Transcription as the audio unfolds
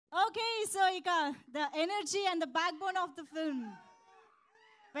so the energy and the backbone of the film,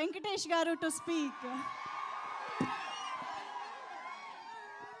 Venkatesh garu to speak.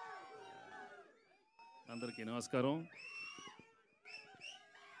 అందరికీ నమస్కారం.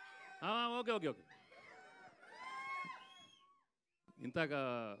 Okay okay okay ఇంతాక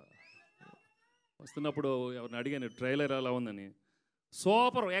వస్తున్నప్పుడు ఎవరిని అడిగాను trailer ఎలా ఉందని.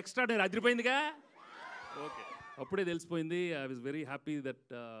 సూపర్ ఎక్స్ట్రా నేను అదిరిపోయిందిగా. ఓకే అప్పుడే తెలిసిపోయింది. I was very happy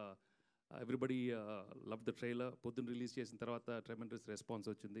that everybody love the trailer. పొద్దున్న రిలీజ్ చేసిన తర్వాత ట్రెమెండస్ రెస్పాన్స్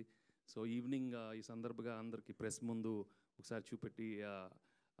వచ్చింది. సో ఈవినింగ్ ఈ సందర్భంగా అందరికీ ప్రెస్ ముందు ఒకసారి చూపెట్టి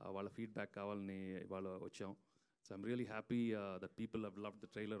వాళ్ళ ఫీడ్బ్యాక్ కావాలని ఇవాళ వచ్చాం. So I'm really happy that people have loved the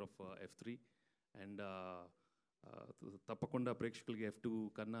trailer of F3 and తప్పకుండా ప్రేక్షకులకి F2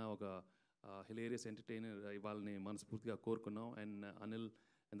 కన్నా ఒక హిలేరియస్ ఎంటర్టైనర్ ఇవ్వాలని మనస్ఫూర్తిగా కోరుకున్నాం. And Anil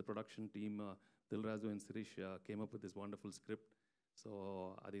and the production team Dil Raju and Sirish came up with this wonderful script. So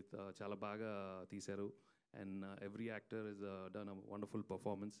అది చాలా బాగా తీశారు. And every actor is done a wonderful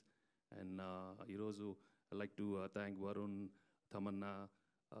performance. And ఈరోజు I like to thank Varun, Tamannaah,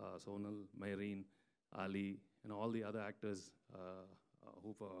 Sonal, Mayreen, Ali, and all the other actors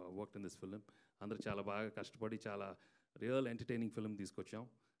who've worked in this film. అందరూ చాలా బాగా కష్టపడి చాలా రియల్ ఎంటర్టైనింగ్ ఫిల్మ్ తీసుకొచ్చాం.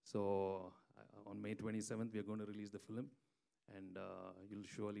 So on May 27th we are going to release the film and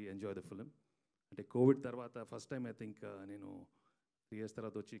you'll surely enjoy the film. అంటే Covid తర్వాత first time I think నేను 3 years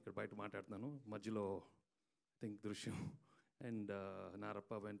తర్వాత వచ్చి ఇక్కడ బయట మాట్లాడుతున్నాను. మధ్యలో ఐ థింక్ దృశ్యం and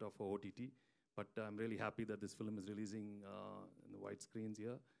Narappa went off for OTT. But I'm really happy that this film is releasing in the wide screens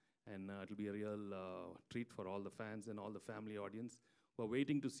here, and it'll be a real treat for all the fans and all the family audience who are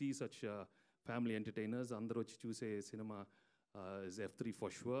waiting to see such family entertainers. Andaru vachi choose cinema is F3 for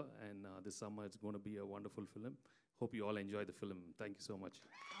sure, and this summer it's going to be a wonderful film. Hope you all enjoy the film. Thank you so much.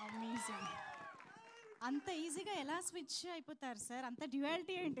 Amazing. అంత ఈజీగా ఎలా switch అయిపోతారు sir? అంత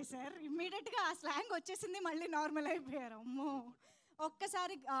duality ఏంటి sir? ఇమ్మీడియట్గా ఆ slang వచ్చేసింది, మళ్ళీ నార్మల్ అయిపోయారు. అమ్మో,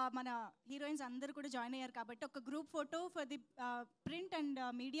 ఒక్కసారి మన హీరోయిన్స్ అందరూ కూడా జాయిన్ అయ్యారు కాబట్టి ఒక group photo for the print and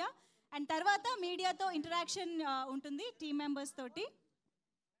media, and తర్వాత మీడియాతో ఇంటరాక్షన్ ఉంటుంది టీమ్ మెంబర్స్ తోటి.